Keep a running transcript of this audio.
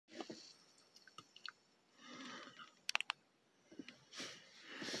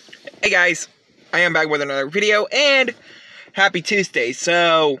Hey guys, I am back with another video, and happy Tuesday.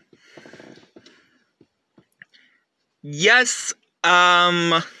 So, yes,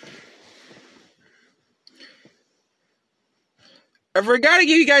 I forgot to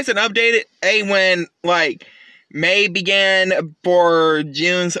give you guys an update when, May began for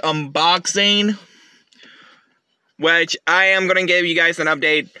June's unboxing, which I am going to give you guys an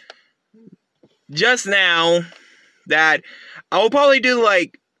update just now that I will probably do,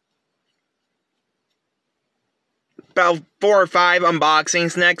 about 4 or 5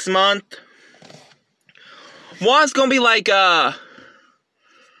 unboxings next month. One's gonna be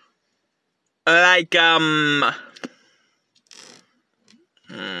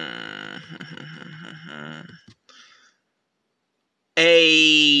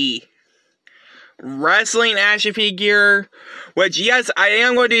a wrestling action figure, which, yes, I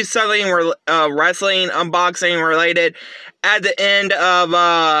am going to do something wrestling unboxing related at the end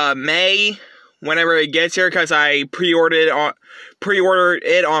of May, whenever it gets here, because I pre-ordered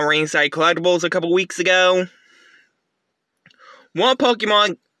it on Ringside Collectibles a couple weeks ago. One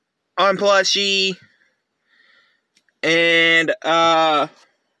Pokemon on plushie, and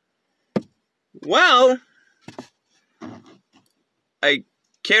well, a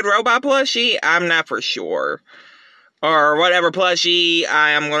Kid Robot plushie. I'm not for sure, or whatever plushie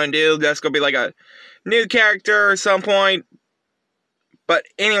I am gonna do. That's gonna be like a new character at some point. But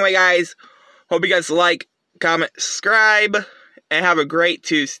anyway, guys, hope you guys like, comment, subscribe, and have a great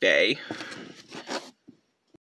Tuesday.